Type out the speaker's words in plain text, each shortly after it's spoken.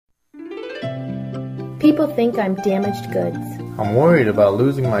People think I'm damaged goods. I'm worried about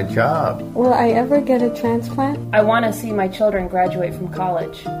losing my job. Will I ever get a transplant? I want to see my children graduate from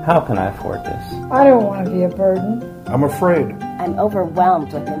college. How can I afford this? I don't want to be a burden. I'm afraid. I'm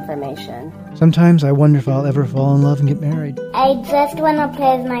overwhelmed with information. Sometimes I wonder if I'll ever fall in love and get married. I just want to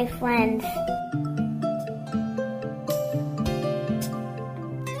play with my friends.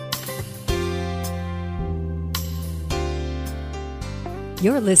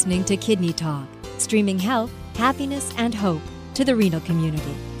 You're listening to Kidney Talk, streaming health, happiness, and hope to the renal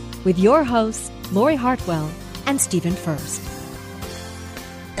community, with your hosts, Lori Hartwell and Stephen Furst.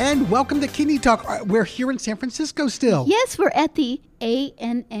 And welcome to Kidney Talk. We're here in San Francisco still. Yes, we're at the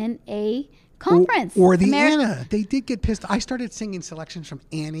ANNA conference. Or the Anna. They did get pissed. I started singing selections from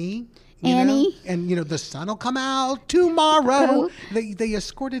Annie. Annie. And, the sun will come out tomorrow. They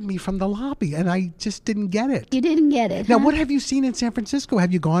escorted me from the lobby, and I just didn't get it. You didn't get it, Now, what have you seen in San Francisco?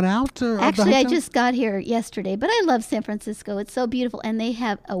 Have you gone out? Actually, I just got here yesterday, but I love San Francisco. It's so beautiful, and they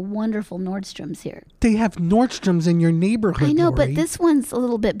have a wonderful Nordstrom's here. They have Nordstrom's in your neighborhood, I know, Lori. but this one's a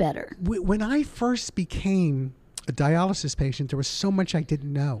little bit better. When I first became a dialysis patient, there was so much I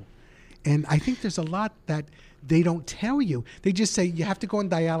didn't know. And I think there's a lot that they don't tell you. They just say you have to go on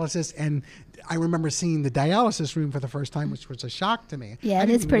dialysis, and I remember seeing the dialysis room for the first time, which was a shock to me. Yeah, it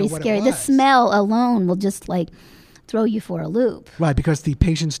is pretty scary. The smell alone will just throw you for a loop. Why? Because the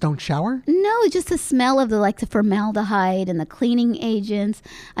patients don't shower? No, it's just the smell of the formaldehyde and the cleaning agents.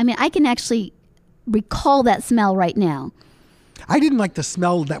 I mean, I can actually recall that smell right now. I didn't like the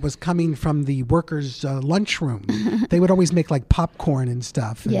smell that was coming from the workers' lunchroom. They would always make popcorn and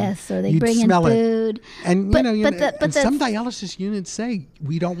stuff. And yes, or they bring in food. And some dialysis units say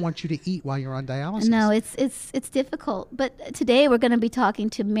we don't want you to eat while you're on dialysis. No, it's difficult. But today we're going to be talking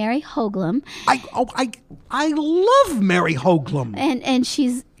to Mary Hoagland. I love Mary Hoagland. And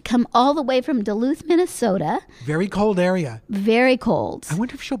she's come all the way from Duluth, Minnesota. Very cold area. Very cold. I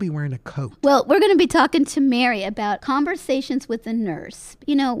wonder if she'll be wearing a coat. Well, we're going to be talking to Mary about conversations with a nurse.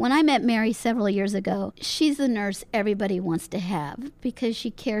 When I met Mary several years ago, she's the nurse everybody wants to have because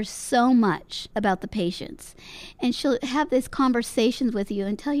she cares so much about the patients. And she'll have these conversations with you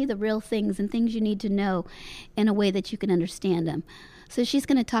and tell you the real things and things you need to know in a way that you can understand them. So she's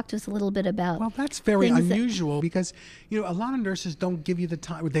going to talk to us a little bit about. Well, that's very unusual because, a lot of nurses don't give you the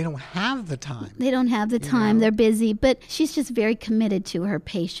time. They don't have the time. They don't have the time. They're busy. But she's just very committed to her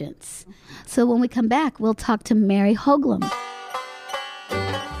patients. So when we come back, we'll talk to Mary Hoagland.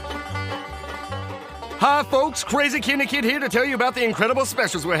 Hi, folks. Crazy Kidney Kid here to tell you about the incredible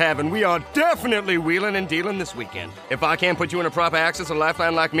specials we're having. We are definitely wheeling and dealing this weekend. If I can't put you in a proper access, a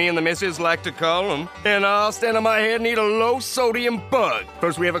lifeline like me and the missus like to call them, and I'll stand on my head and eat a low-sodium bug.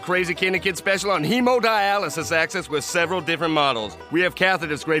 First, we have a Crazy Kidney Kid special on hemodialysis access with several different models. We have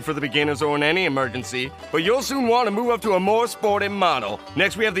catheters great for the beginners or in any emergency, but you'll soon want to move up to a more sporty model.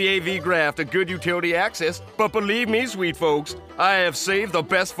 Next, we have the AV graft, a good utility access, but believe me, sweet folks, I have saved the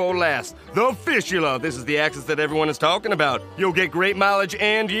best for last. The fistula. This is the access that everyone is talking about. You'll get great mileage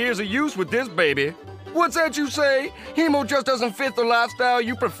and years of use with this baby. What's that you say? Hemo just doesn't fit the lifestyle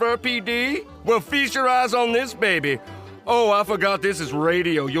you prefer, PD? Well, feast your eyes on this baby. Oh, I forgot this is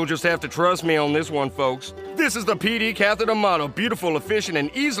radio. You'll just have to trust me on this one, folks. This is the PD catheter model. Beautiful, efficient,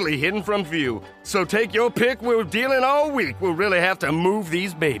 and easily hidden from view. So take your pick. We're dealing all week. We'll really have to move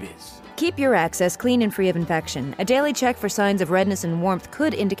these babies. Keep your access clean and free of infection. A daily check for signs of redness and warmth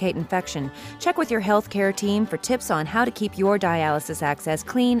could indicate infection. Check with your healthcare team for tips on how to keep your dialysis access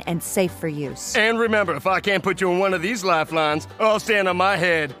clean and safe for use. And remember, if I can't put you on one of these lifelines, I'll stand on my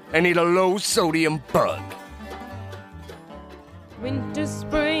head and eat a low-sodium bug. Winter,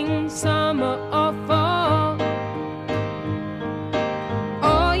 spring, summer, or fall.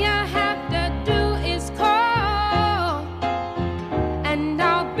 All you have to do is call, and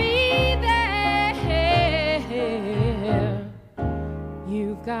I'll be there.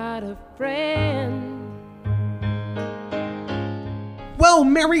 You've got a friend. Well,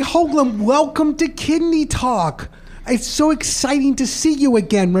 Mary Hoagland, welcome to Kidney Talk. It's so exciting to see you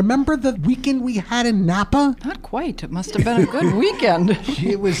again. Remember the weekend we had in Napa? Not quite. It must have been a good weekend.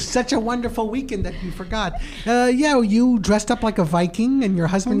 It was such a wonderful weekend that you forgot. You dressed up like a Viking, and your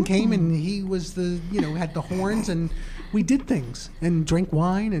husband came, and he was had the horns, and we did things and drank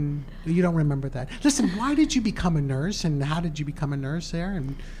wine, and you don't remember that. Listen, why did you become a nurse, and how did you become a nurse there?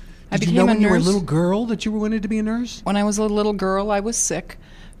 And did you know when you were a little girl that you wanted to be a nurse? When I was a little girl, I was sick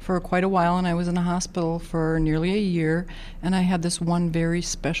for quite a while, and I was in a hospital for nearly a year, and I had this one very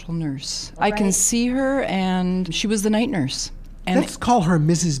special nurse. Right. I can see her, and she was the night nurse. And let's call her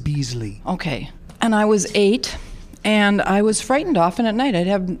Mrs. Beasley. Okay. And I was 8, And I was frightened often at night.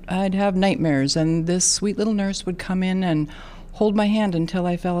 I'd have nightmares, and this sweet little nurse would come in and hold my hand until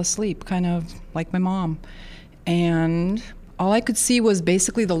I fell asleep, kind of like my mom. And all I could see was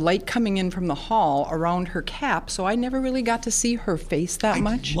basically the light coming in from the hall around her cap, so I never really got to see her face that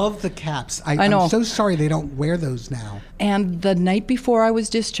much. I love the caps. I know. I'm so sorry they don't wear those now. And the night before I was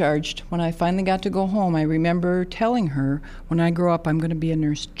discharged, when I finally got to go home, I remember telling her, when I grow up, I'm going to be a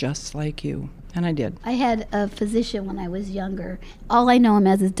nurse just like you. And I did. I had a physician when I was younger. All I know him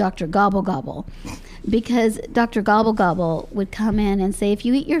as is Dr. Gobble Gobble, because Dr. Gobble Gobble would come in and say, if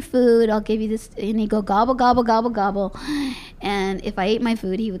you eat your food, I'll give you this. And he'd go gobble, gobble, gobble, gobble. And if I ate my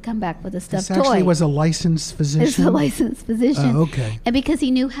food, he would come back with a stuffed toy. This actually was a licensed physician? It's a licensed physician. Oh, okay. And because he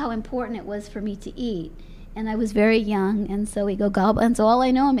knew how important it was for me to eat. And I was very young, and so he'd go gobble. And so all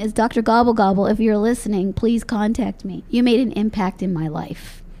I know him is Dr. Gobble Gobble. If you're listening, please contact me. You made an impact in my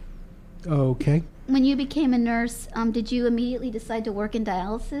life. Okay. When you became a nurse, did you immediately decide to work in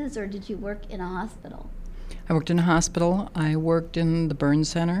dialysis, or did you work in a hospital? I worked in a hospital. I worked in the burn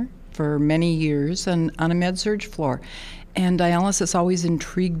center for many years and on a med-surg floor. And dialysis always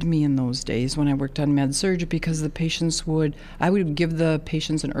intrigued me in those days when I worked on med-surg, because I would give the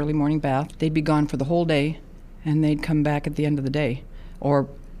patients an early morning bath. They'd be gone for the whole day, and they'd come back at the end of the day, or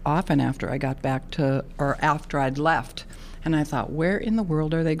often after I got back or after I'd left. And I thought, where in the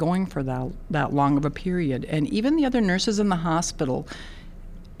world are they going for that long of a period? And even the other nurses in the hospital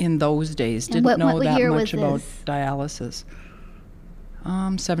in those days didn't know that much about dialysis.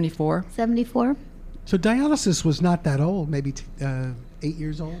 74. 74? So dialysis was not that old, maybe 8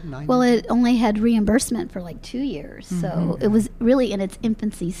 years old, 9 Well, years it only had reimbursement for like 2 years, so it was really in its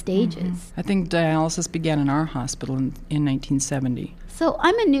infancy stages. I think dialysis began in our hospital in 1970. So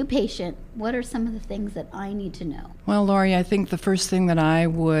I'm a new patient. What are some of the things that I need to know? Well, Lori, I think the first thing that I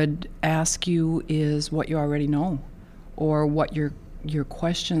would ask you is what you already know, or what your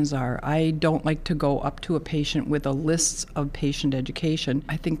questions are. I don't like to go up to a patient with a list of patient education.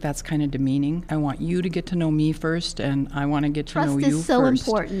 I think that's kind of demeaning. I want you to get to know me first, and I want to get to know you first. Trust is so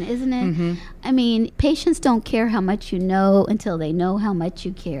important, isn't it? I mean, patients don't care how much you know until they know how much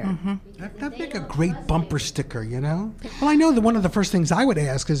you care. That'd make a great bumper sticker, you know? Well, I know that one of the first things I would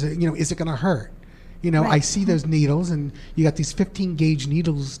ask is, is it going to hurt? I see those needles, and you got these 15-gauge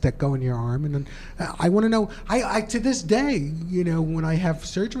needles that go in your arm, and then I want to know. I to this day, when I have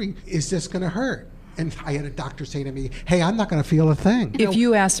surgery, is this going to hurt? And I had a doctor say to me, "Hey, I'm not going to feel a thing." If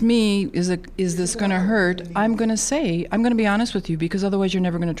you ask me, is this going to hurt? I'm going to be honest with you, because otherwise you're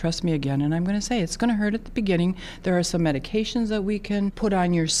never going to trust me again. And I'm going to say it's going to hurt at the beginning. There are some medications that we can put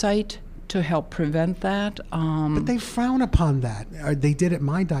on your site to help prevent that. But they frown upon that. They did at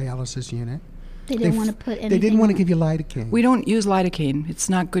my dialysis unit. They didn't want to put anything. They didn't want to give you lidocaine. We don't use lidocaine. It's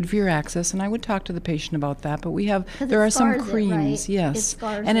not good for your access, and I would talk to the patient about that. But there are some creams, yes,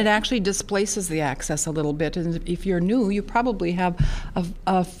 and it actually displaces the access a little bit. And if you're new, you probably have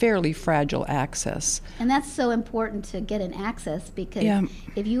a fairly fragile access. And that's so important to get an access, because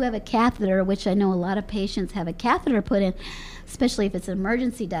if you have a catheter, which I know a lot of patients have a catheter put in, especially if it's an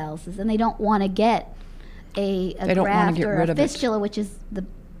emergency dialysis, and they don't want to get a graft or a fistula, which is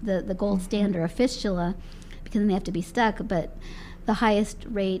the gold standard, a fistula, because then they have to be stuck. But the highest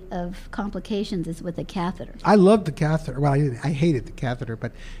rate of complications is with a catheter. I loved the catheter. Well, I hated the catheter,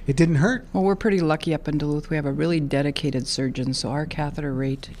 but it didn't hurt. Well, we're pretty lucky up in Duluth. We have a really dedicated surgeon, so our catheter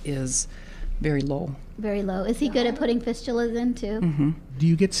rate is very low. Very low. Is he good at putting fistulas in, too? Mm-hmm. Do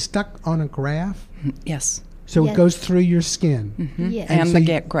you get stuck on a graft? Yes. So it goes through your skin. Mm-hmm. Yes. And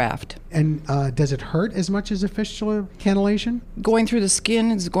the graft. And does it hurt as much as a fistula cannulation? Going through the skin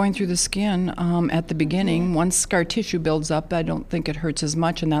is going through the skin at the beginning. Once scar tissue builds up, I don't think it hurts as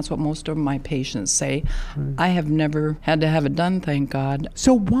much, and that's what most of my patients say. Right. I have never had to have it done, thank God.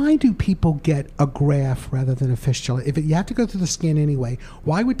 So why do people get a graft rather than a fistula? If you have to go through the skin anyway,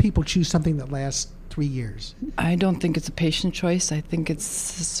 why would people choose something that lasts 3 years? I don't think it's a patient choice. I think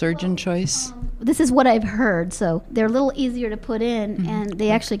it's a surgeon choice. This is what I've heard. So they're a little easier to put in, and they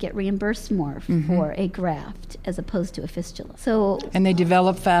actually get reimbursed more for a graft as opposed to a fistula. And they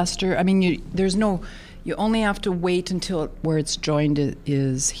develop faster. I mean, you only have to wait until where it's joined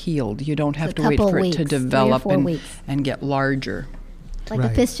is healed. You don't have to wait for it to develop and get larger. Like a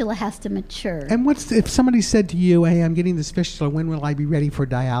fistula has to mature. And if somebody said to you, "Hey, I'm getting this fistula, when will I be ready for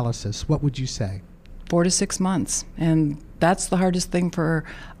dialysis?" What would you say? 4 to 6 months. And that's the hardest thing for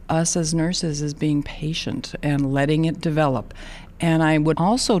us as nurses, is being patient and letting it develop. And I would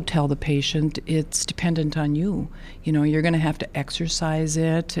also tell the patient it's dependent on you. You're going to have to exercise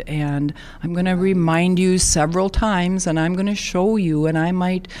it, and I'm going to remind you several times, and I'm going to show you, and I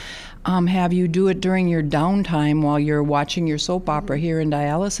might have you do it during your downtime while you're watching your soap opera here in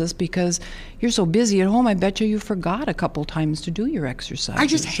dialysis, because you're so busy at home. I bet you forgot a couple times to do your exercise. I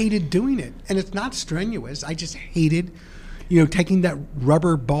just hated doing it, and it's not strenuous. I just hated, taking that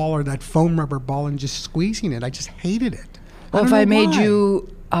rubber ball or that foam rubber ball and just squeezing it. I just hated it. Well, if I made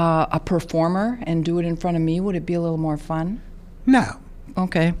you a performer and do it in front of me, would it be a little more fun? No.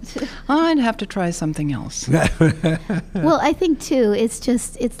 Okay. I'd have to try something else. Well, I think, too,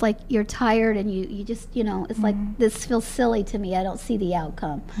 it's like you're tired and you just, it's like this feels silly to me. I don't see the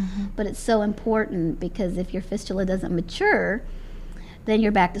outcome. But it's so important, because if your fistula doesn't mature, then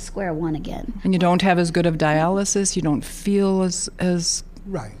you're back to square one again. And you don't have as good of dialysis. You don't feel as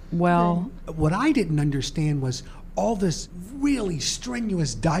right. well. What I didn't understand was all this really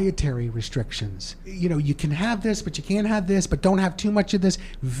strenuous dietary restrictions. You can have this, but you can't have this, but don't have too much of this.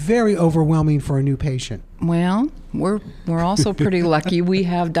 Very overwhelming for a new patient. Well, we're also pretty lucky. We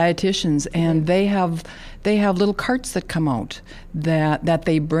have dietitians, and they have little carts that come out that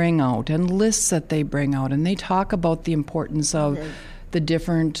they bring out, and lists that they bring out, and they talk about the importance of the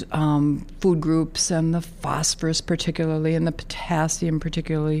different food groups, and the phosphorus particularly, and the potassium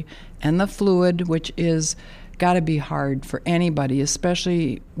particularly, and the fluid, which is got to be hard for anybody,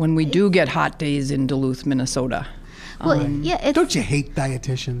 especially when we do get hot days in Duluth, Minnesota. Well, don't you hate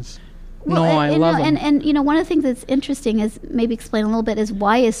dietitians? Well, no, I love them. And one of the things that's interesting is, maybe explain a little bit, is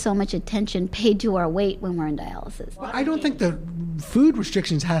why is so much attention paid to our weight when we're in dialysis? Well, I don't think the food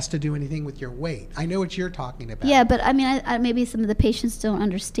restrictions has to do anything with your weight. I know what you're talking about. Yeah, but I mean, maybe some of the patients don't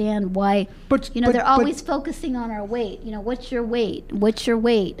understand why. They're always focusing on our weight. What's your weight? What's your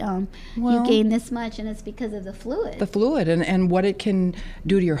weight? You gain this much, and it's because of the fluid. The fluid, and what it can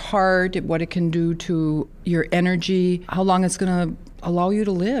do to your heart, what it can do to your energy, how long it's going to allow you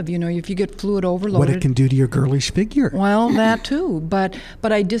to live. If you get fluid overloaded, what it can do to your girlish figure. Well, that too. But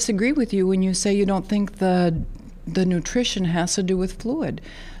I disagree with you when you say you don't think the nutrition has to do with fluid,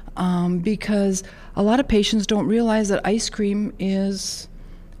 because a lot of patients don't realize that ice cream is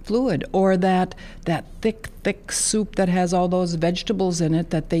fluid, or that thick soup that has all those vegetables in it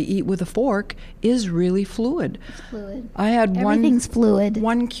that they eat with a fork is really fluid. It's fluid. I had Everything's fluid.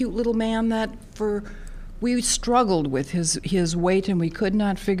 One cute little man that we struggled with his weight, and we could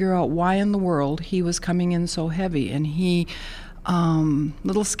not figure out why in the world he was coming in so heavy. And he,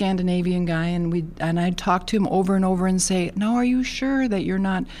 little Scandinavian guy, and I'd talk to him over and over and say, "Now, are you sure that you're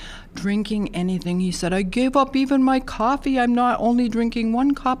not drinking anything?" He said, "I gave up even my coffee. I'm not only drinking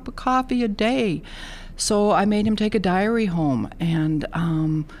 1 cup of coffee a day." So I made him take a diary home, and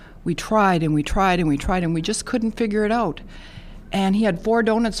we tried and we tried and we tried, and we just couldn't figure it out. And he had 4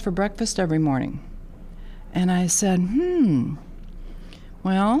 donuts for breakfast every morning. And I said,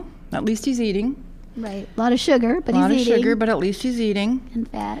 well, at least he's eating. Right. A lot of sugar, but he's eating. A lot of sugar, but at least he's eating. And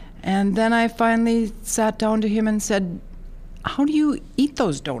fat. And then I finally sat down to him and said, "How do you eat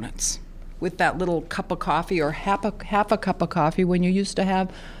those donuts with that little cup of coffee, or half a cup of coffee, when you used to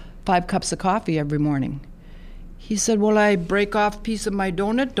have 5 cups of coffee every morning?" He said, "Well, I break off a piece of my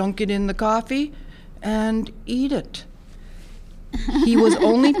donut, dunk it in the coffee, and eat it." He was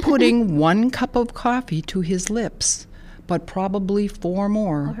only putting 1 cup of coffee to his lips, but probably 4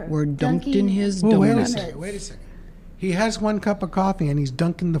 more were dunked in his donut. Wait a second. He has 1 cup of coffee, and he's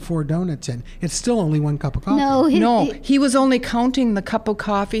dunking the 4 donuts in. It's still only 1 cup of coffee. No, he was only counting the cup of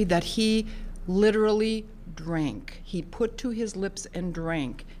coffee that he literally drank. He put to his lips and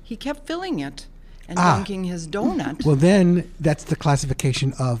drank. He kept filling it and dunking his donut. Well, then that's the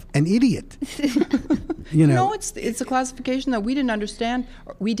classification of an idiot. No, it's a classification that we didn't understand,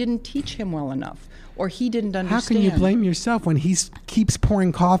 or we didn't teach him well enough, or he didn't understand. How can you blame yourself when he keeps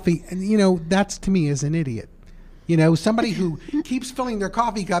pouring coffee? And that's, to me, is an idiot. Somebody who keeps filling their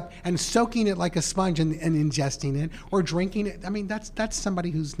coffee cup and soaking it like a sponge and ingesting it, or drinking it. I mean, that's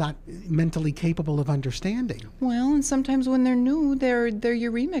somebody who's not mentally capable of understanding. Well, and sometimes when they're new, they're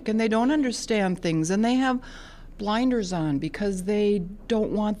uremic and they don't understand things, and they have blinders on because they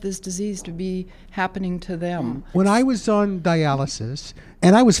don't want this disease to be happening to them. When I was on dialysis,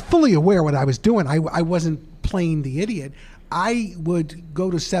 and I was fully aware what I was doing, I wasn't playing the idiot. I would go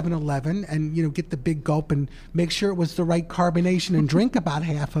to 7-Eleven and get the big gulp and make sure it was the right carbonation and drink about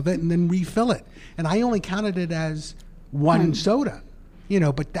half of it and then refill it. And I only counted it as 1 soda.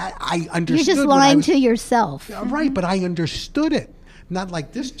 But that I understood. You're just lying to yourself. Right, but I understood it. Not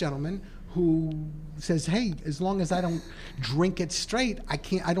like this gentleman who says, "Hey, as long as I don't drink it straight,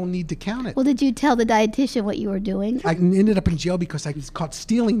 I don't need to count it." Well, did you tell the dietitian what you were doing? I ended up in jail because I was caught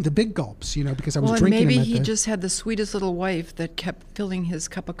stealing the big gulps, because I was drinking them. Maybe he just had the sweetest little wife that kept filling his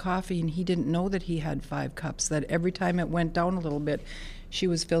cup of coffee, and he didn't know that he had 5 cups, that every time it went down a little bit, she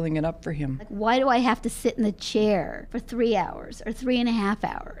was filling it up for him. Like, why do I have to sit in the chair for 3 hours or 3.5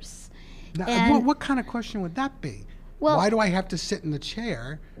 hours? Now, what kind of question would that be? Well, why do I have to sit in the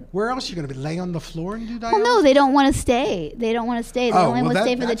chair? Where else are you going to be? Lay on the floor and do dialysis? Well, no, they don't want to stay. They don't want to stay. They only want to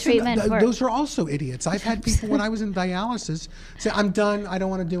stay for the treatment. Those are also idiots. I've had people when I was in dialysis say, I'm done. I don't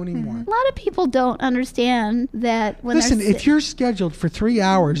want to do anymore. A lot of people don't understand that when Listen, if you're scheduled for 3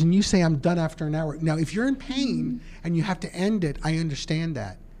 hours and you say I'm done after an hour, now if you're in pain and you have to end it, I understand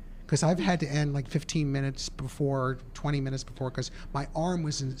that. Because I've had to end like 15 minutes before, 20 minutes before, because my arm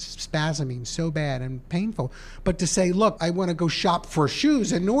was spasming so bad and painful. But to say, look, I want to go shop for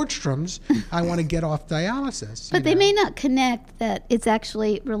shoes at Nordstrom's, I want to get off dialysis. But they may not connect that it's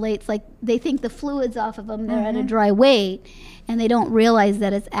actually relates, like they think the fluid's off of them, they're at a dry weight, and they don't realize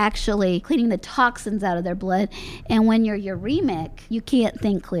that it's actually cleaning the toxins out of their blood. And when you're uremic, you can't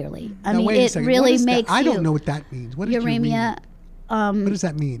think clearly. I mean, it really makes you... I don't know what that means. What is uremia? What does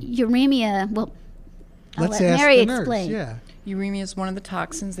that mean? Uremia, well, let's let ask Mary the nurse. explain. Yeah. Uremia is one of the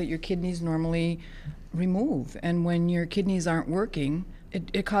toxins that your kidneys normally remove. And when your kidneys aren't working,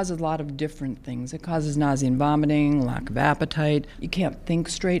 it causes a lot of different things. It causes nausea and vomiting, lack of appetite. You can't think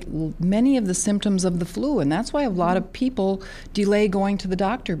straight. Many of the symptoms of the flu. And that's why a lot of people delay going to the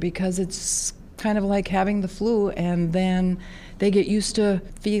doctor, because it's kind of like having the flu, and then they get used to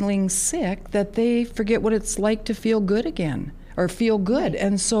feeling sick that they forget what it's like to feel good again. Or feel good,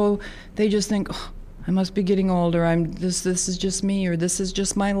 and so they just think, oh, I must be getting older. This is just me, or this is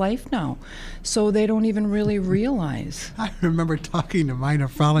just my life now. So they don't even really realize. I remember talking to my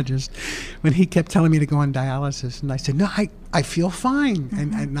nephrologist when he kept telling me to go on dialysis, and I said, no, I feel fine,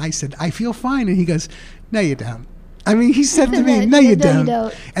 and I said, I feel fine, and he goes, no, you don't. I mean, he said to me, no, you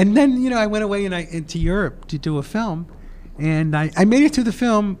don't. And then, I went away into Europe to do a film, and I made it through the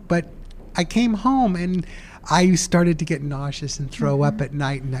film, but I came home and I started to get nauseous and throw up at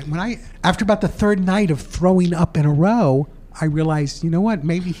night. And after about the third night of throwing up in a row, I realized, you know what,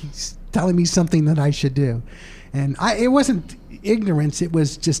 maybe he's telling me something that I should do. And it wasn't ignorance, it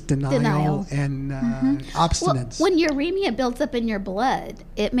was just denial. And obstinance. Well, when uremia builds up in your blood,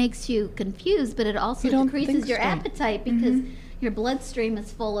 it makes you confused, but it also decreases your appetite because your bloodstream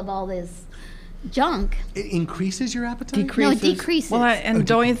is full of all this junk. It increases your appetite? No, it decreases. Well,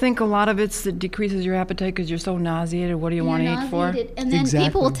 don't you think a lot of it's that decreases your appetite because you're so nauseated? What do you want to eat for? And then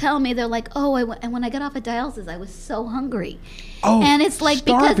people will tell me, they're like, oh, and when I got off of dialysis, I was so hungry. Oh, and it's like,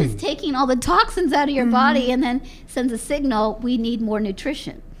 starving. because it's taking all the toxins out of your body and then sends a signal, we need more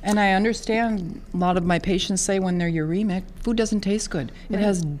nutrition. And I understand a lot of my patients say when they're uremic, food doesn't taste good. It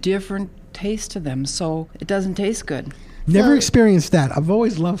has different taste to them, so it doesn't taste good. Never experienced that. I've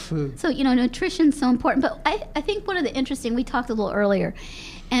always loved food. So, nutrition's so important. But I think one of the interesting, we talked a little earlier,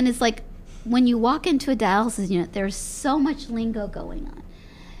 and it's like when you walk into a dialysis unit, there's so much lingo going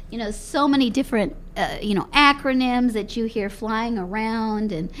on. So many different, acronyms that you hear flying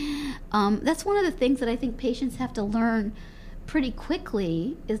around. And that's one of the things that I think patients have to learn pretty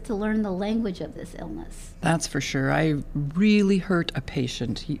quickly, is to learn the language of this illness. That's for sure. I really hurt a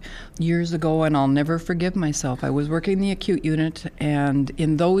patient years ago, and I'll never forgive myself. I was working the acute unit, and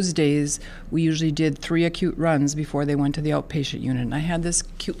in those days, we usually did 3 acute runs before they went to the outpatient unit. And I had this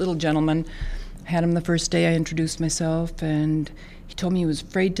cute little gentleman. I had him the first day. I introduced myself, and he told me he was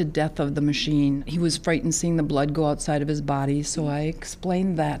afraid to death of the machine. He was frightened seeing the blood go outside of his body, so I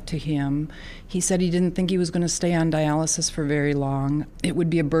explained that to him. He said he didn't think he was going to stay on dialysis for very long. It would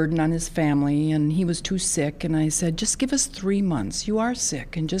be a burden on his family, and he was too sick. And I said, just give us 3 months. You are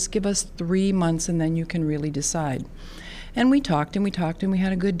sick, and just give us 3 months, and then you can really decide. And we talked, and we talked, and we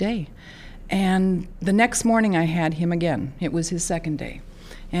had a good day. And the next morning I had him again. It was his second day.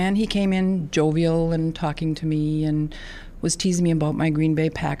 And he came in jovial and talking to me and was teasing me about my Green Bay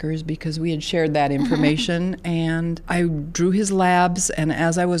Packers because we had shared that information. And I drew his labs, and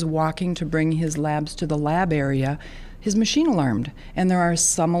as I was walking to bring his labs to the lab area, his machine alarmed. And there are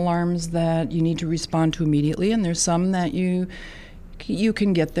some alarms that you need to respond to immediately, and there's some that you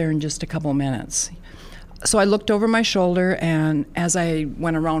can get there in just a couple minutes. So I looked over my shoulder, and as I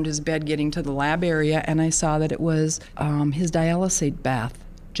went around his bed getting to the lab area, and I saw that it was his dialysate bath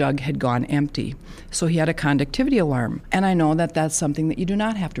jug had gone empty. So he had a conductivity alarm. And I know that that's something that you do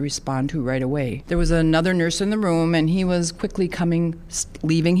not have to respond to right away. There was another nurse in the room, and he was quickly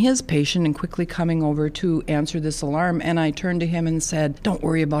leaving his patient and quickly coming over to answer this alarm. And I turned to him and said, "Don't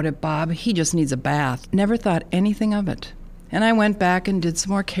worry about it, Bob. He just needs a bath." Never thought anything of it. And I went back and did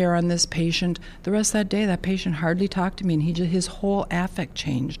some more care on this patient. The rest of that day, that patient hardly talked to me, and his whole affect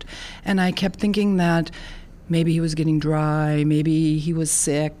changed. And I kept thinking that maybe he was getting dry, maybe he was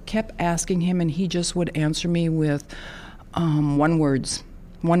sick. Kept asking him, and he just would answer me with one word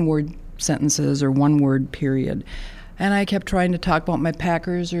sentences or one word period. And I kept trying to talk about my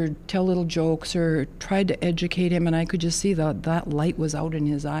Packers or tell little jokes or tried to educate him, and I could just see that light was out in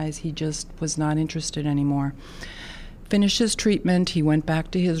his eyes. He just was not interested anymore. Finished his treatment. He went back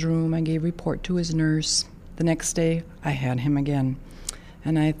to his room. I gave report to his nurse. The next day, I had him again.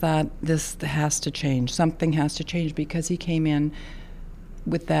 And I thought, this has to change. Something has to change, because he came in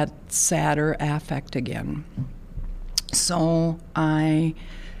with that sadder affect again. So I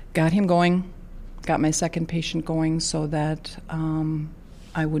got him going, got my second patient going so that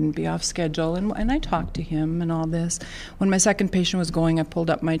I wouldn't be off schedule. And I talked to him and all this. When my second patient was going, I pulled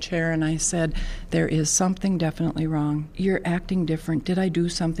up my chair and I said, there is something definitely wrong. You're acting different. Did I do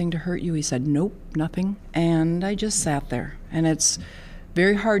something to hurt you? He said, nope, nothing. And I just sat there. And it's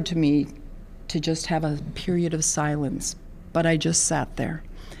very hard to me to just have a period of silence. But I just sat there.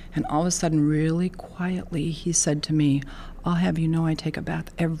 And all of a sudden, really quietly, he said to me, I'll have you know I take a bath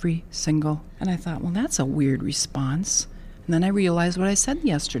every single. And I thought, well, that's a weird response. And then I realized what I said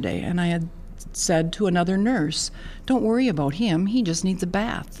yesterday. And I had said to another nurse, don't worry about him. He just needs a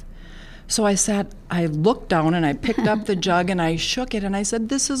bath. So I looked down and I picked up the jug and I shook it and I said,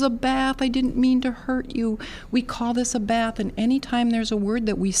 this is a bath. I didn't mean to hurt you. We call this a bath. And anytime there's a word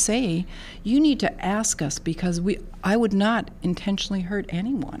that we say, you need to ask us, because I would not intentionally hurt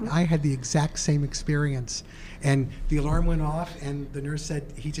anyone. I had the exact same experience. And the alarm went off, and the nurse said,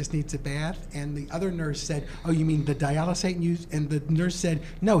 he just needs a bath. And the other nurse said, oh, you mean the dialysate? And the nurse said,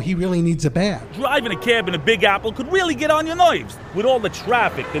 no, he really needs a bath. Driving a cab in a Big Apple could really get on your nerves. With all the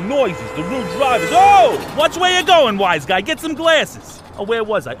traffic, the noises, the rude drivers. Oh, watch where you're going, wise guy. Get some glasses. Oh, where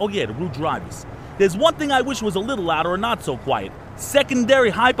was I? Oh, yeah, the rude drivers. There's one thing I wish was a little louder or not so quiet.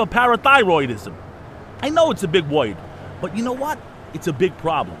 Secondary hyperparathyroidism. I know it's a big word, but you know what? It's a big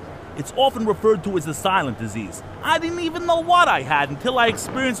problem. It's often referred to as the silent disease. I didn't even know what I had until I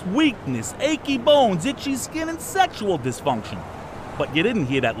experienced weakness, achy bones, itchy skin, and sexual dysfunction. But you didn't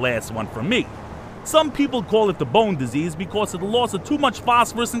hear that last one from me. Some people call it the bone disease because of the loss of too much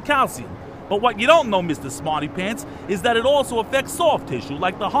phosphorus and calcium. But what you don't know, Mr. Smarty Pants, is that it also affects soft tissue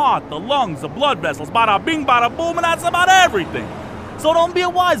like the heart, the lungs, the blood vessels, bada bing, bada boom, and that's about everything. So don't be a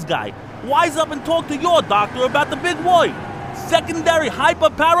wise guy. Wise up and talk to your doctor about the big word. Secondary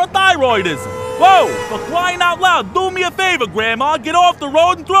hyperparathyroidism. Whoa, for crying out loud, do me a favor, Grandma. Get off the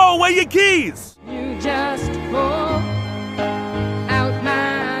road and throw away your keys. You just call out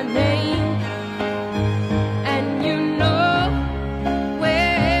my name, and you know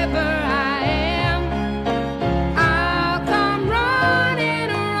wherever I am, I'll come running,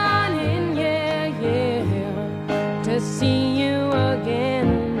 yeah, to see you again.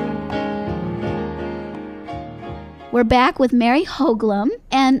 We're back with Mary Hoagland,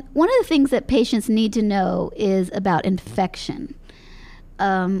 and one of the things that patients need to know is about infection.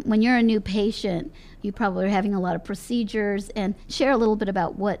 When you're a new patient, you probably are having a lot of procedures, and share a little bit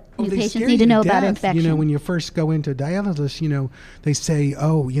about what new patients need to know about infection. You know, when you first go into dialysis, you know, they say,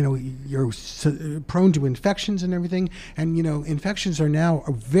 oh, you know, you're prone to infections and everything. And, you know, infections are now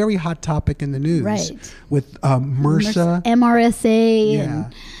a very hot topic in the news. Right. With MRSA. MRSA. Yeah.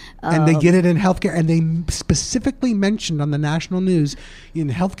 And they get it in healthcare, and they specifically mentioned on the national news in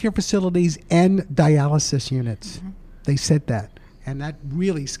healthcare facilities and dialysis units. Mm-hmm. They said that, and that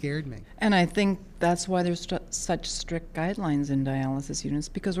really scared me. And I think that's why there's such strict guidelines in dialysis units,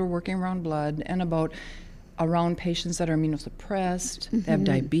 because we're working around blood and around patients that are immunosuppressed, they have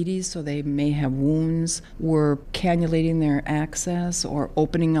diabetes, so they may have wounds. We're cannulating their access or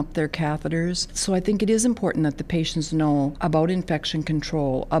opening up their catheters. So I think it is important that the patients know about infection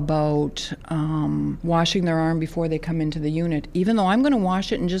control, about washing their arm before they come into the unit. Even though I'm going to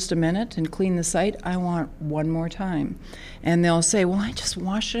wash it in just a minute and clean the site, I want one more time. And they'll say, well, I just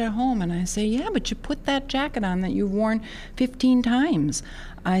washed it at home. And I say, yeah, but you put that jacket on that you've worn 15 times.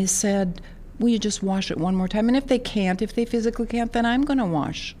 I said, will you just wash it one more time? And if they physically can't, then I'm going to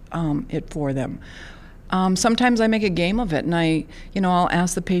wash it for them. Sometimes I make a game of it, and I'll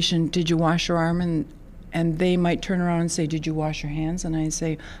ask the patient, did you wash your arm? And they might turn around and say, did you wash your hands? And I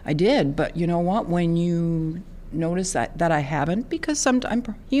say, I did, but you know what? When you notice that I haven't, because I'm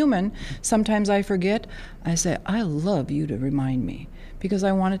human, sometimes I forget, I say, I love you to remind me, because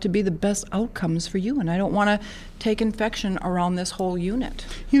I want it to be the best outcomes for you, and I don't want to take infection around this whole unit.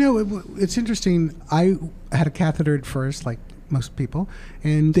 You know, it's interesting. I had a catheter at first, like most people,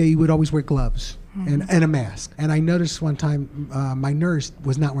 and they would always wear gloves and a mask. And I noticed one time my nurse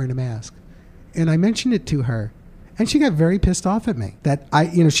was not wearing a mask, and I mentioned it to her, and she got very pissed off at me. That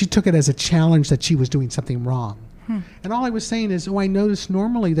she took it as a challenge that she was doing something wrong. And all I was saying is, I noticed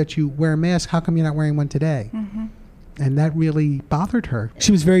normally that you wear a mask. How come you're not wearing one today? And that really bothered her.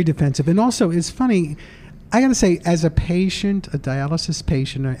 She was very defensive. And also, it's funny, I got to say, as a patient, a dialysis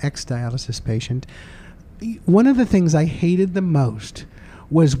patient, or ex-dialysis patient, one of the things I hated the most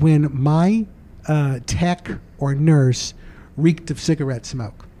was when my tech or nurse reeked of cigarette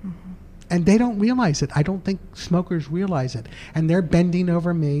smoke. And they don't realize it. I don't think smokers realize it. And they're bending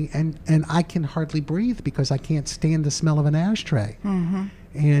over me, and I can hardly breathe because I can't stand the smell of an ashtray.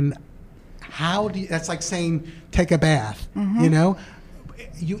 And how do you, that's like saying, take a bath, you know?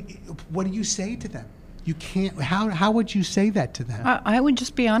 What do you say to them? You can't, how would you say that to them? I would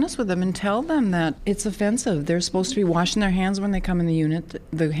just be honest with them and tell them that it's offensive. They're supposed to be washing their hands when they come in the unit.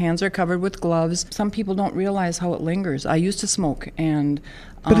 The hands are covered with gloves. Some people don't realize how it lingers. I used to smoke, and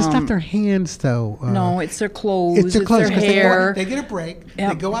but it's not their hands, though. No, it's their clothes. It's their clothes. Their hair. They get a break.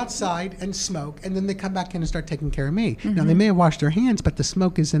 Yep. They go outside and smoke, and then they come back in and start taking care of me. Now, they may have washed their hands, but the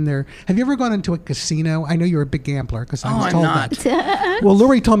smoke is in there. Have you ever gone into a casino? I know you're a big gambler because I was told that. Well,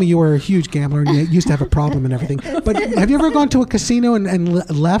 Lori told me you were a huge gambler and you used to have a problem and everything. But have you ever gone to a casino and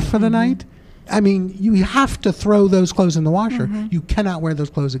left for the night? I mean, you have to throw those clothes in the washer. You cannot wear those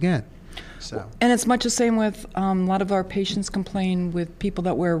clothes again. So. And it's much the same with a lot of our patients complain with people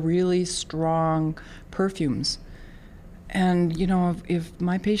that wear really strong perfumes. And, you know, if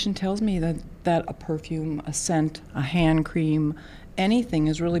my patient tells me that a perfume, a scent, a hand cream, anything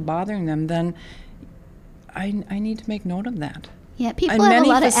is really bothering them, then I need to make note of that. Yeah, people have a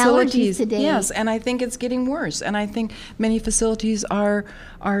lot of allergies today. Yes, and I think it's getting worse. And I think many facilities are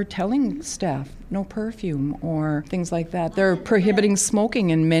telling staff no perfume or things like that. They're prohibiting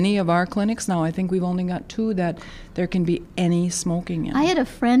smoking in many of our clinics now. I think we've only got 2 that there can be any smoking in. I had a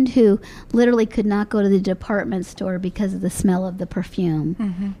friend who literally could not go to the department store because of the smell of the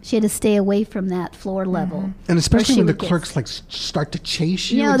perfume. She had to stay away from that floor level. And especially when the clerks start to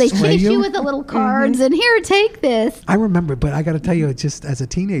chase you. You know, they chase you with the little cards and here, take this. I remember, but I got to tell you, just as a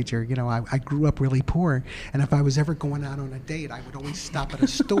teenager, you know, I grew up really poor, and if I was ever going out on a date, I would always stop at a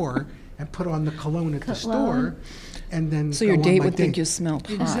store and put on the cologne at the store, and then so your date would think you smelled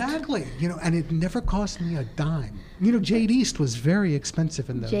hot. Exactly, you know, and it never cost me a dime. You know, Jade East was very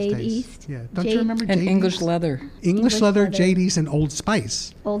expensive in those days. Jade East, yeah. Don't you remember? And Jade English East? leather. English leather, Jade East, and Old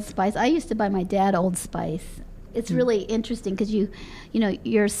Spice. Old Spice. I used to buy my dad Old Spice. It's really interesting because you know,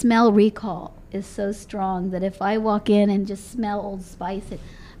 your smell recall is so strong that if I walk in and just smell Old Spice, it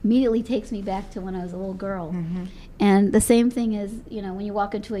immediately takes me back to when I was a little girl. And the same thing is, you know, when you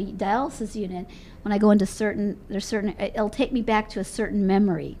walk into a dialysis unit, when I go into it'll take me back to a certain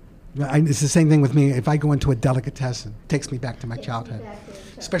memory. It's the same thing with me. If I go into a delicatessen, it takes me back to my childhood,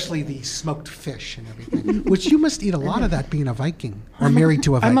 especially the smoked fish and everything, which you must eat a lot of that being a Viking or married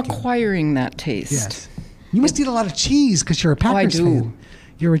to a Viking. I'm acquiring that taste. Yes. You must eat a lot of cheese because you're a Packers fan.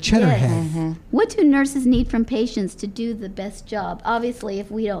 You're a cheddar head. What do nurses need from patients to do the best job? Obviously, if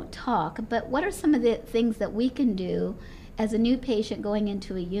we don't talk, but what are some of the things that we can do as a new patient going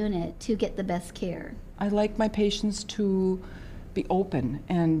into a unit to get the best care? I like my patients to be open,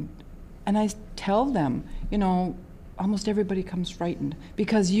 and I tell them, you know, almost everybody comes frightened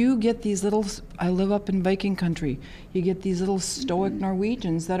because you get these little, I live up in Viking country, you get these little stoic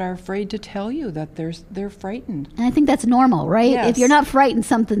Norwegians that are afraid to tell you that they're frightened. And I think that's normal, right? Yes. If you're not frightened,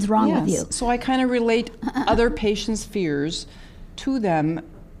 something's wrong with you. So I kind of relate other patients' fears to them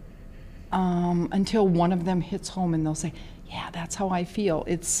until one of them hits home and they'll say, yeah, that's how I feel.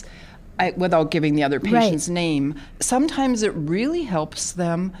 Without giving the other patient's name. Sometimes it really helps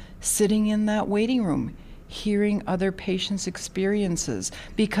them sitting in that waiting room, hearing other patients' experiences,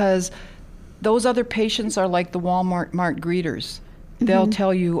 because those other patients are like the Walmart greeters. They'll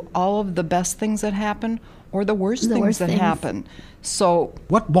tell you all of the best things that happen or the worst things that happen. So,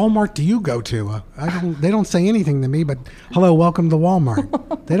 what Walmart do you go to? They don't say anything to me, but hello, welcome to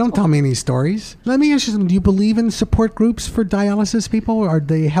Walmart. They don't tell me any stories. Let me ask you something. Do you believe in support groups for dialysis people? Are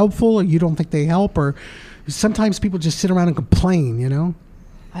they helpful, or you don't think they help? Or sometimes people just sit around and complain, you know?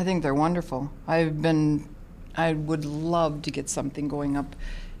 I think they're wonderful. I would love to get something going up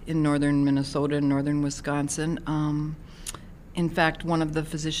in northern Minnesota and northern Wisconsin. In fact, one of the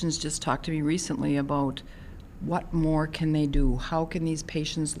physicians just talked to me recently about what more can they do? How can these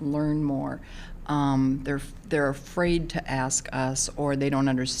patients learn more? They're afraid to ask us, or they don't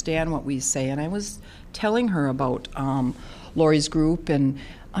understand what we say. And I was telling her about Lori's group, and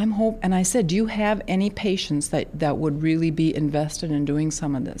and I said, do you have any patients that would really be invested in doing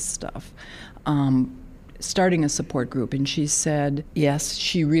some of this stuff? Starting a support group. And she said, yes,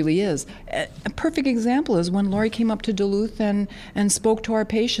 she really is. A perfect example is when Lori came up to Duluth and spoke to our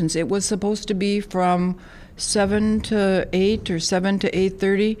patients. It was supposed to be from 7 to 8 or 7 to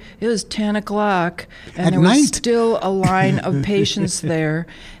 8:30. It was 10 o'clock, and At there night? was still a line of patients there.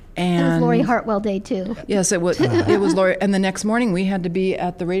 It was And Lori Hartwell Day too. yes, it was. It was Lori. And the next morning, we had to be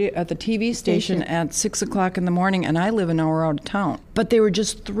at the TV station at 6 o'clock in the morning, and I live an hour out of town. But they were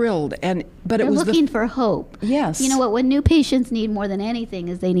just thrilled, but They're it was looking for hope. Yes. You know what new patients need more than anything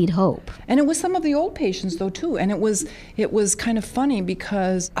is they need hope. And it was some of the old patients though too, and it was kind of funny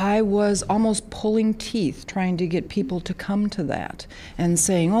because I was almost pulling teeth trying to get people to come to that and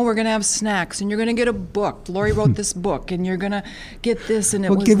saying, "Oh, we're going to have snacks, and you're going to get a book. Lori wrote this book, and you're going to get this." And it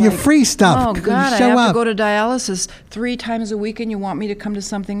We'll was give you like, free stuff. Oh God, I Show have up. to go to dialysis 3 times a week, and you want me to come to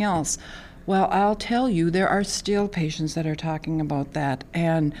something else. Well, I'll tell you, there are still patients that are talking about that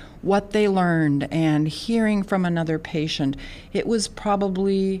and what they learned and hearing from another patient. It was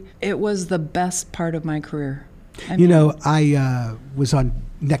the best part of my career. I was on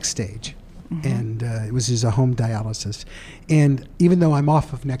Next Stage, and it was as a home dialysis. And even though I'm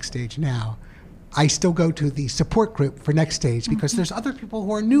off of Next Stage now, I still go to the support group for Next Stage because there's other people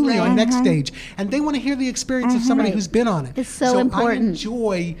who are newly on Next Stage, and they want to hear the experience of somebody who's been on it. It's so important. I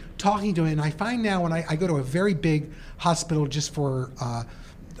enjoy talking to it, and I find now when I go to a very big hospital just for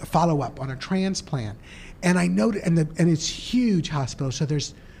follow-up on a transplant, and I know, and it's huge hospital, so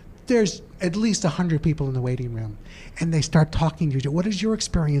there's at least 100 people in the waiting room, and they start talking to you. What is your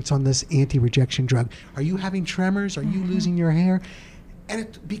experience on this anti-rejection drug? Are you having tremors? Are you losing your hair? And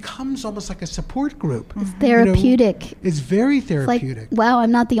it becomes almost like a support group. It's therapeutic. It's very It's therapeutic. like, wow,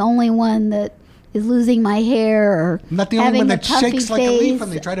 I'm not the only one that is losing my hair or I'm not the only having one a that puffy shakes like a leaf face. when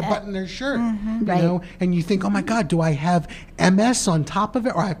they try to button their shirt. Right. And you think, oh my God, do I have MS on top of it,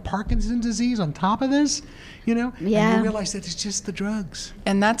 or I have Parkinson's disease on top of this? And you realize that it's just the drugs.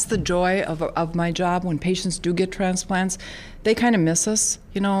 And that's the joy of my job. When patients do get transplants, they kind of miss us,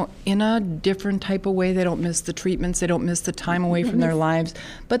 in a different type of way. They don't miss the treatments. They don't miss the time away from their lives.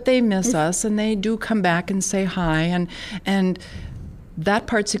 But they miss us, and they do come back and say hi. And that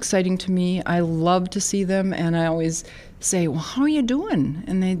part's exciting to me. I love to see them, and I always say, "Well, how are you doing?"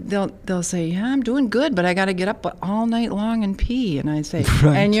 And they'll say, "Yeah, I'm doing good, but I got to get up all night long and pee." And I say,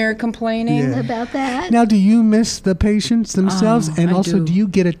 Right. "And you're complaining about that?" Now, do you miss the patients themselves? Oh, and I also, do. do you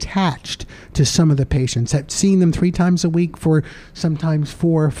get attached to some of the patients? I've seen them 3 times a week for sometimes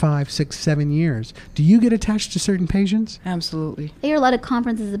 4, 5, 6, 7 years. Do you get attached to certain patients? Absolutely. I hear a lot of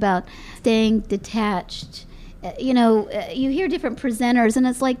conferences about staying detached. You hear different presenters, and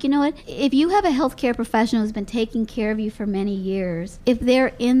it's like, you know what? If you have a healthcare professional who's been taking care of you for many years, if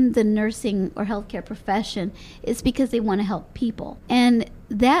they're in the nursing or healthcare profession, it's because they want to help people. And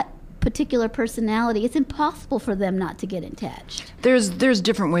that particular personality, it's impossible for them not to get attached. There's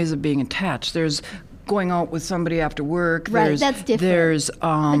different ways of being attached. There's going out with somebody after work. Right, that's different. There's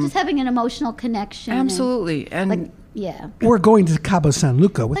But just having an emotional connection. absolutely, and Or going to Cabo San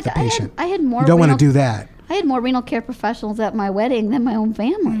Lucas with the patient. I had more. You don't want to renal- do that. I had more renal care professionals at my wedding than my own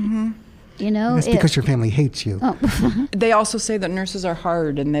family. That's because your family hates you. they also say that nurses are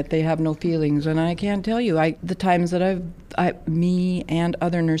hard and that they have no feelings. And I can't tell you, the times that me and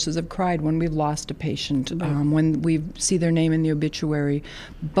other nurses have cried when we've lost a patient, when we see their name in the obituary.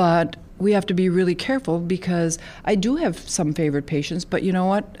 But we have to be really careful because I do have some favorite patients. But you know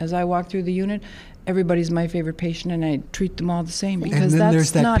what? As I walk through the unit, everybody's my favorite patient, and I treat them all the same because and then that's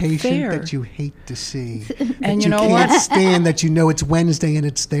there's that not patient fair. that you hate to see. And that you know can't what? stand that it's Wednesday and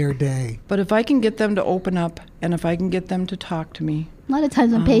it's their day. But if I can get them to open up, and if I can get them to talk to me, A lot of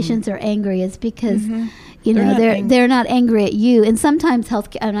times when patients are angry, it's because They're they're not angry at you. And sometimes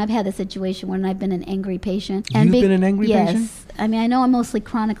healthcare. And I've had a situation when I've been an angry patient. You've been an angry patient? Yes. I mean, I know I'm mostly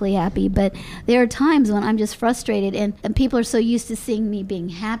chronically happy, but there are times when I'm just frustrated, and people are so used to seeing me being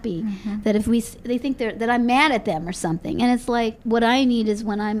happy that if they think that I'm mad at them or something. And it's like, what I need is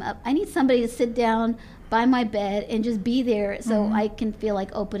when I'm up, I need somebody to sit down by my bed and just be there so I can feel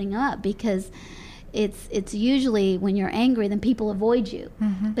like opening up, because it's usually when you're angry, then people avoid you.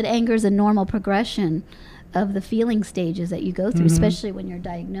 But anger is a normal progression of the feeling stages that you go through, especially when you're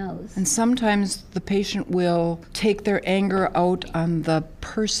diagnosed. And sometimes the patient will take their anger out on the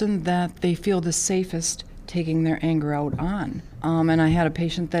person that they feel the safest taking their anger out on. And I had a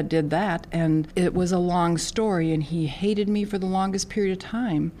patient that did that, and it was a long story, and he hated me for the longest period of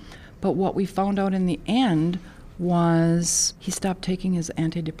time. But what we found out in the end was he stopped taking his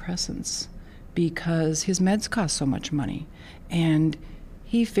antidepressants because his meds cost so much money. And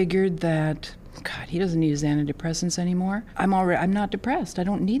he figured that God, he doesn't need his antidepressants anymore. I'm not depressed. I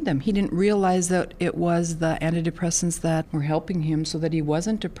don't need them. He didn't realize that it was the antidepressants that were helping him so that he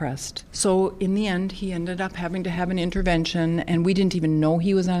wasn't depressed. So in the end, he ended up having to have an intervention, and we didn't even know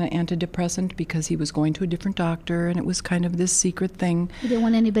he was on an antidepressant because he was going to a different doctor, and it was kind of this secret thing. He didn't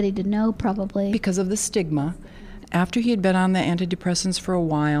want anybody to know, probably. Because of the stigma. After he had been on the antidepressants for a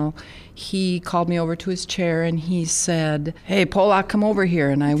while, he called me over to his chair and he said, "Hey, Polak, come over here."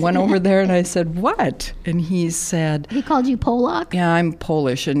 And I went over there and I said, "What?" And he said... He called you Polak? Yeah, I'm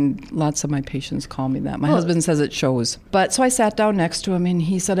Polish, and lots of my patients call me that. My husband says it shows. But so I sat down next to him and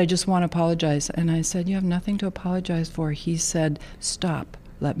he said, "I just want to apologize." And I said, "You have nothing to apologize for." He said, "Stop,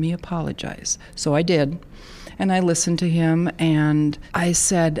 let me apologize." So I did. And I listened to him, and I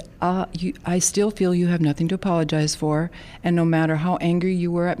said, I still feel you have nothing to apologize for, and no matter how angry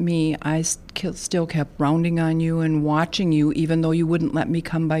you were at me, I still kept rounding on you and watching you, even though you wouldn't let me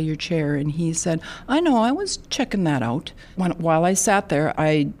come by your chair. And he said, "I know, I was checking that out." While I sat there,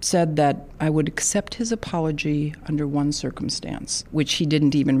 I said that I would accept his apology under one circumstance, which he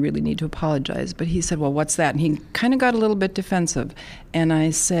didn't even really need to apologize. But he said, "Well, what's that?" And he kind of got a little bit defensive. And I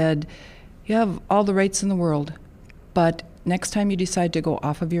said, "You have all the rights in the world, but next time you decide to go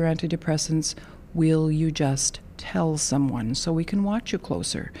off of your antidepressants, will you just tell someone so we can watch you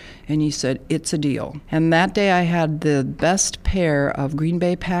closer?" And he said, "It's a deal." And that day I had the best pair of Green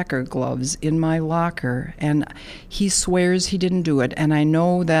Bay Packer gloves in my locker, and he swears he didn't do it. And I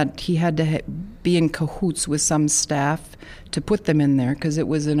know that he had to be in cahoots with some staff to put them in there, because it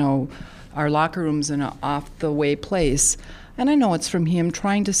was in our locker room's in an off-the-way place. And I know it's from him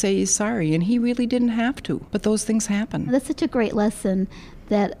trying to say he's sorry, and he really didn't have to. But those things happen. That's such a great lesson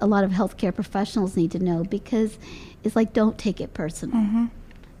that a lot of healthcare professionals need to know, because it's like, don't take it personal. Mm-hmm.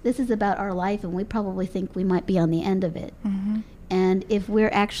 This is about our life, and we probably think we might be on the end of it. Mm-hmm. And if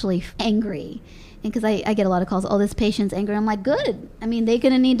we're actually angry, and because I get a lot of calls, "Oh, this patient's angry." I'm like, good. I mean, they're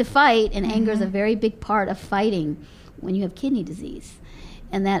going to need to fight, and anger is a very big part of fighting when you have kidney disease.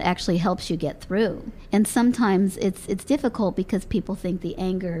 And that actually helps you get through. And sometimes it's difficult because people think the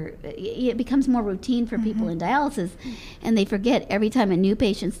anger, it becomes more routine for people in dialysis, and they forget every time a new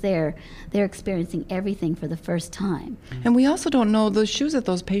patient's there, they're experiencing everything for the first time. And we also don't know the shoes that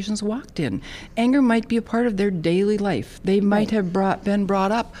those patients walked in. Anger might be a part of their daily life. They might have been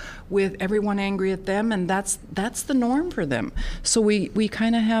brought up with everyone angry at them, and that's the norm for them. So we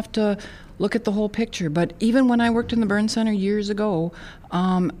kind of have to look at the whole picture. But even when I worked in the burn center years ago,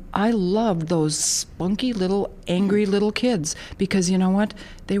 I loved those spunky little, angry little kids, because you know what?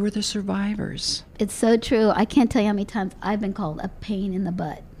 They were the survivors. It's so true. I can't tell you how many times I've been called a pain in the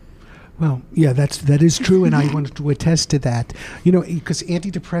butt. Well, yeah, that is true, and I wanted to attest to that. You know, because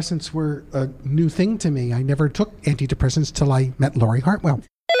antidepressants were a new thing to me. I never took antidepressants till I met Lori Hartwell.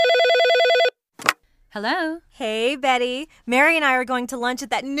 Hello? Hey, Betty. Mary and I are going to lunch at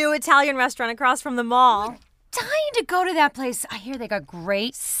that new Italian restaurant across from the mall. Dying to go to that place. I hear they got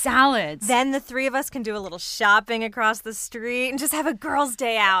great salads. Then the three of us can do a little shopping across the street and just have a girls'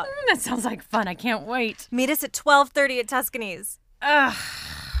 day out. That sounds like fun. I can't wait. Meet us at 12:30 at Tuscany's. Ugh.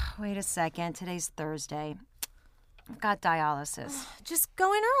 Wait a second. Today's Thursday. I've got dialysis. Just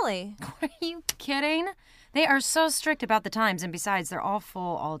go in early. Are you kidding? They are so strict about the times, and besides, they're all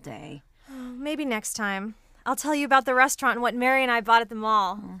full all day. Maybe next time. I'll tell you about the restaurant and what Mary and I bought at the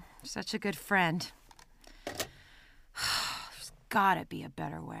mall. Such a good friend. There's gotta be a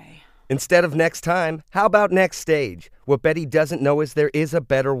better way. Instead of next time, how about next stage? What Betty doesn't know is there is a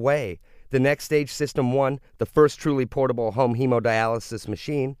better way. The Next Stage System 1, the first truly portable home hemodialysis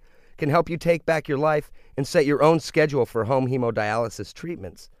machine, can help you take back your life and set your own schedule for home hemodialysis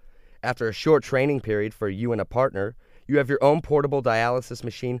treatments. After a short training period for you and a partner, you have your own portable dialysis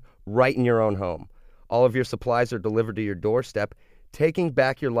machine right in your own home. All of your supplies are delivered to your doorstep. Taking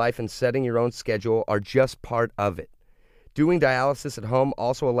back your life and setting your own schedule are just part of it. Doing dialysis at home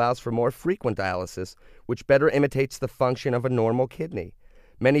also allows for more frequent dialysis, which better imitates the function of a normal kidney.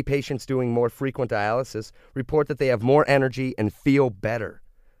 Many patients doing more frequent dialysis report that they have more energy and feel better.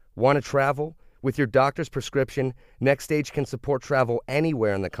 Want to travel? With your doctor's prescription, Next Stage can support travel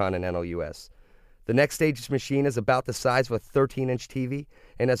anywhere in the continental U.S. The Next Stage machine is about the size of a 13-inch TV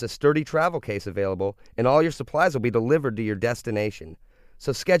and has a sturdy travel case available, and all your supplies will be delivered to your destination.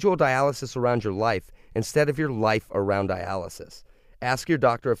 So schedule dialysis around your life instead of your life around dialysis. Ask your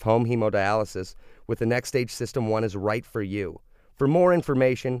doctor if home hemodialysis with the Next Stage System 1 is right for you. For more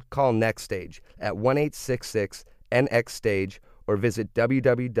information, call Next Stage at 1-866-NX-STAGE or visit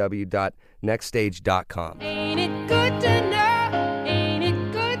www.nextstage.com. Ain't it good to know? Ain't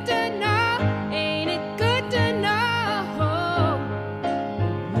it good to know? Ain't it good to know?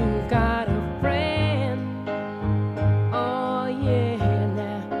 You've got a friend.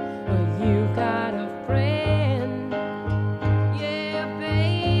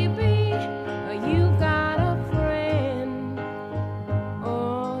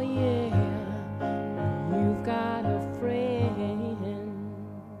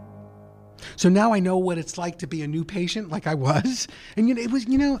 So now I know what it's like to be a new patient like I was. And it was,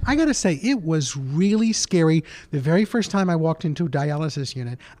 I got to say, it was really scary. The very first time I walked into a dialysis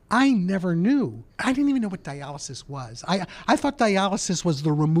unit, I never knew. I didn't even know what dialysis was. I thought dialysis was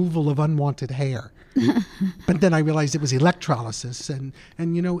the removal of unwanted hair. But then I realized it was electrolysis. And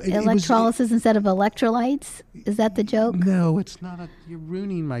electrolysis instead of electrolytes? Is that the joke? No, it's not. You're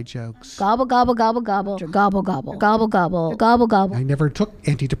ruining my jokes. Gobble, gobble, gobble, gobble. Gobble, gobble. Gobble, gobble. Gobble, gobble. I never took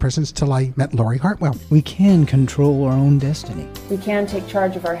antidepressants till I met Lori Hartwell. We can control our own destiny. We can take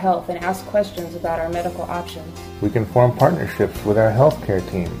charge of our health and ask questions about our medical options. We can form partnerships with our healthcare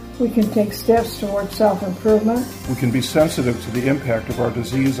team. We can take steps toward self-improvement. We can be sensitive to the impact of our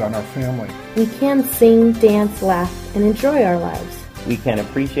disease on our family. We can sing, dance, laugh, and enjoy our lives. We can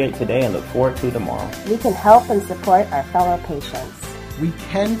appreciate today and look forward to tomorrow. We can help and support our fellow patients. We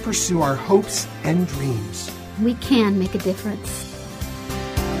can pursue our hopes and dreams. We can make a difference.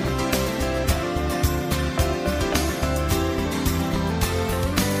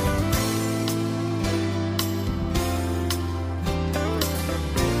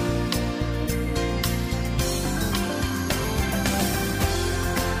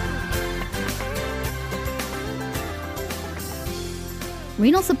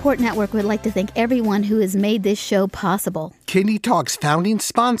 Renal Support Network would like to thank everyone who has made this show possible. Kidney Talk's founding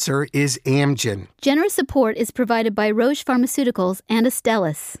sponsor is Amgen. Generous support is provided by Roche Pharmaceuticals and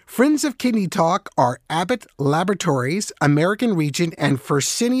Astellas. Friends of Kidney Talk are Abbott Laboratories, American Regent, and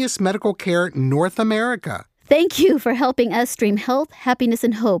Fresenius Medical Care North America. Thank you for helping us stream health, happiness,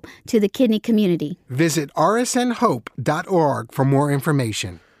 and hope to the kidney community. Visit rsnhope.org for more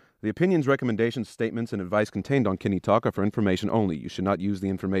information. The opinions, recommendations, statements, and advice contained on Kidney Talk are for information only. You should not use the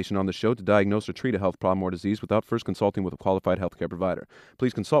information on the show to diagnose or treat a health problem or disease without first consulting with a qualified healthcare provider.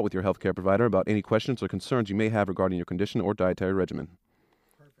 Please consult with your healthcare provider about any questions or concerns you may have regarding your condition or dietary regimen.